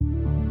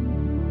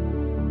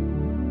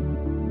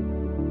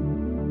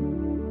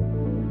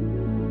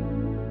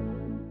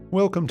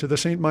Welcome to the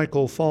St.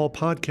 Michael Fall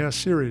Podcast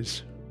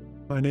Series.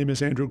 My name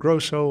is Andrew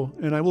Grosso,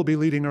 and I will be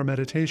leading our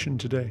meditation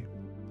today.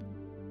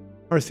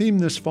 Our theme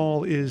this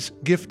fall is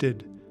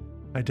Gifted,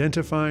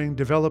 identifying,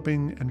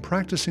 developing, and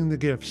practicing the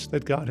gifts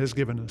that God has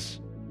given us.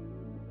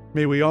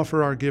 May we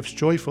offer our gifts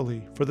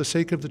joyfully for the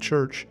sake of the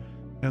Church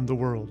and the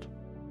world.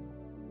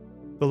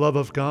 The love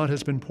of God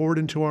has been poured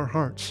into our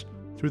hearts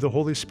through the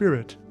Holy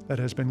Spirit that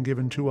has been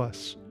given to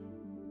us.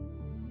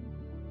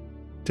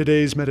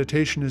 Today's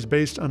meditation is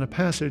based on a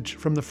passage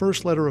from the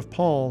first letter of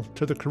Paul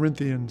to the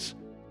Corinthians,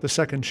 the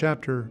second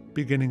chapter,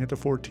 beginning at the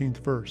 14th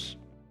verse.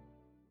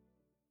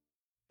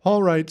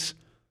 Paul writes,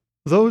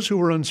 "Those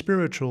who are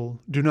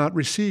unspiritual do not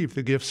receive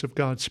the gifts of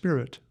God's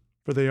Spirit,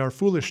 for they are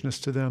foolishness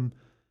to them,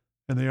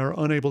 and they are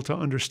unable to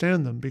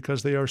understand them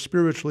because they are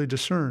spiritually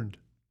discerned.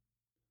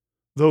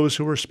 Those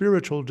who are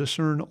spiritual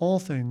discern all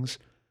things,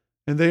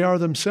 and they are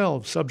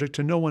themselves subject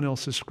to no one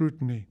else's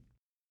scrutiny.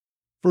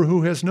 For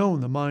who has known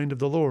the mind of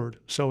the Lord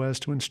so as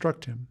to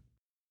instruct him?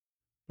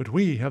 But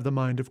we have the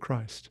mind of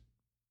Christ."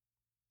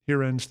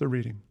 Here ends the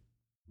reading.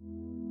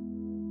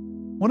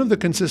 One of the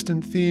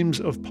consistent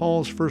themes of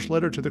Paul's first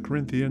letter to the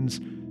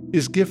Corinthians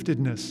is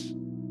giftedness.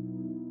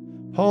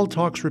 Paul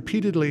talks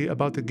repeatedly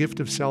about the gift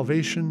of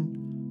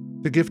salvation,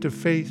 the gift of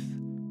faith,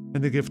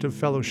 and the gift of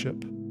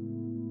fellowship.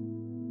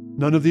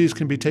 None of these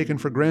can be taken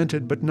for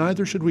granted, but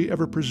neither should we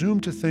ever presume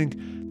to think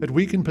that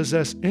we can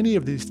possess any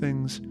of these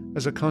things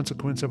as a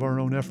consequence of our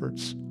own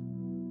efforts.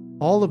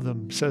 All of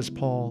them, says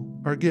Paul,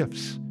 are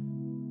gifts,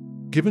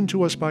 given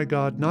to us by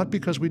God not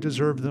because we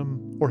deserve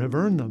them or have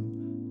earned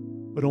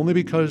them, but only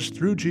because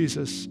through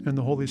Jesus and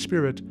the Holy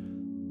Spirit,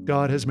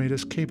 God has made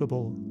us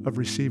capable of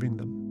receiving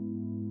them.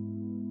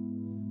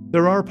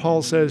 There are,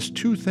 Paul says,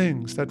 two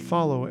things that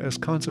follow as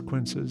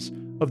consequences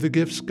of the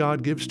gifts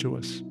God gives to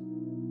us.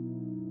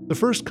 The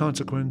first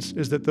consequence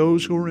is that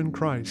those who are in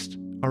Christ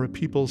are a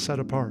people set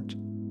apart.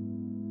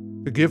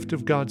 The gift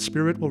of God's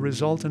Spirit will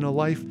result in a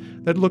life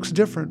that looks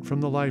different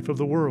from the life of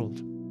the world.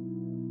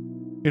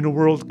 In a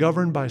world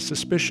governed by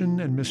suspicion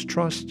and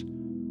mistrust,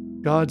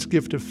 God's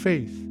gift of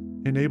faith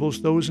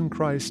enables those in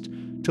Christ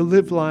to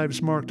live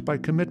lives marked by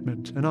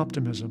commitment and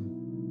optimism.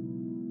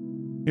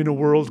 In a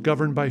world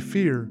governed by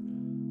fear,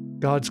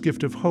 God's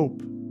gift of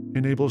hope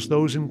enables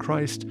those in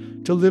Christ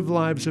to live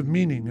lives of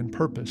meaning and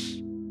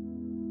purpose.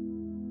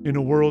 In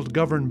a world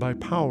governed by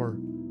power,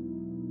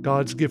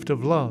 God's gift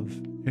of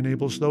love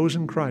enables those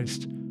in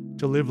Christ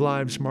to live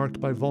lives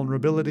marked by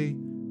vulnerability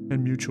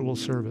and mutual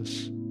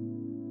service.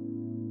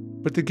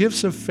 But the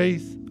gifts of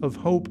faith, of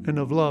hope, and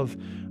of love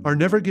are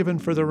never given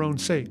for their own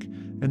sake,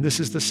 and this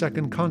is the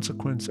second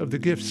consequence of the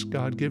gifts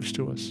God gives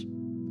to us.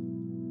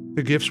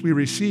 The gifts we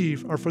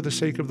receive are for the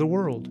sake of the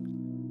world.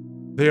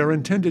 They are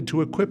intended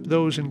to equip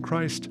those in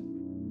Christ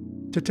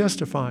to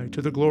testify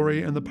to the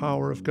glory and the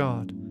power of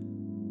God,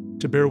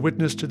 to bear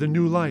witness to the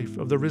new life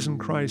of the risen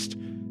Christ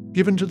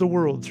given to the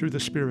world through the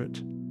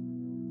Spirit.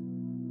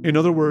 In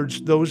other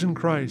words, those in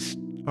Christ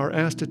are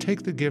asked to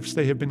take the gifts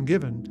they have been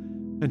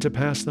given and to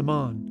pass them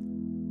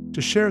on,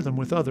 to share them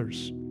with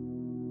others.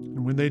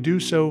 And when they do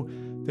so,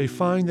 they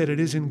find that it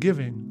is in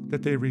giving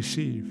that they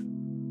receive.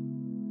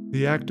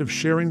 The act of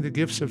sharing the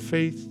gifts of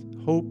faith,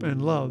 hope,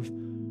 and love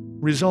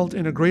result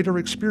in a greater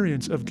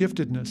experience of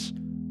giftedness,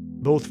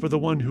 both for the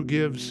one who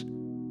gives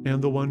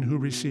and the one who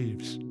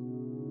receives.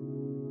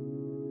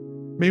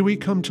 May we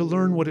come to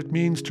learn what it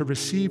means to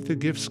receive the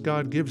gifts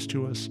God gives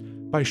to us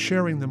by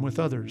sharing them with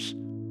others,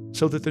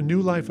 so that the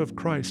new life of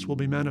Christ will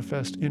be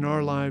manifest in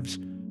our lives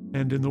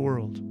and in the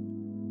world.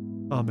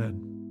 Amen.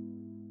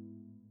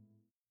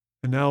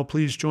 And now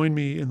please join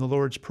me in the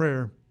Lord's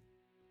Prayer.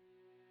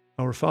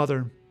 Our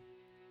Father,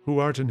 who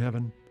art in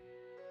heaven,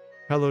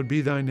 hallowed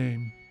be thy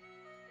name.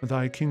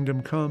 Thy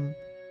kingdom come,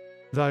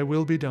 thy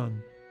will be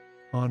done,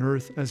 on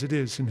earth as it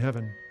is in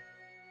heaven.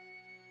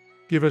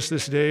 Give us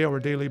this day our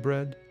daily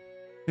bread,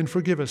 and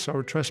forgive us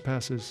our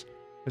trespasses,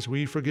 as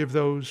we forgive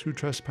those who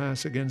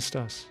trespass against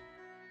us.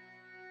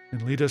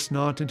 And lead us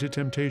not into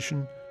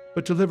temptation,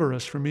 but deliver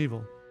us from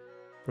evil.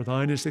 For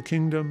thine is the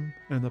kingdom,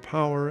 and the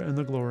power, and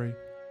the glory,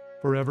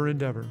 forever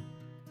and ever.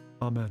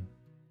 Amen.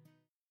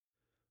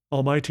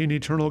 Almighty and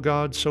eternal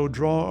God, so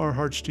draw our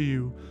hearts to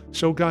you,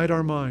 so guide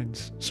our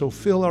minds, so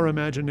fill our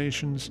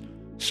imaginations,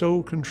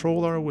 so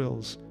control our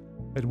wills,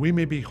 that we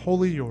may be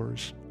wholly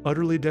yours,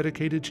 utterly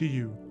dedicated to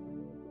you.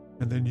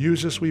 And then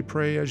use us, we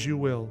pray, as you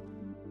will,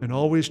 and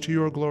always to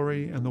your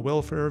glory and the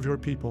welfare of your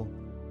people,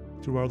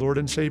 through our Lord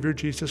and Savior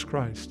Jesus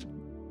Christ.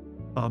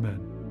 Amen.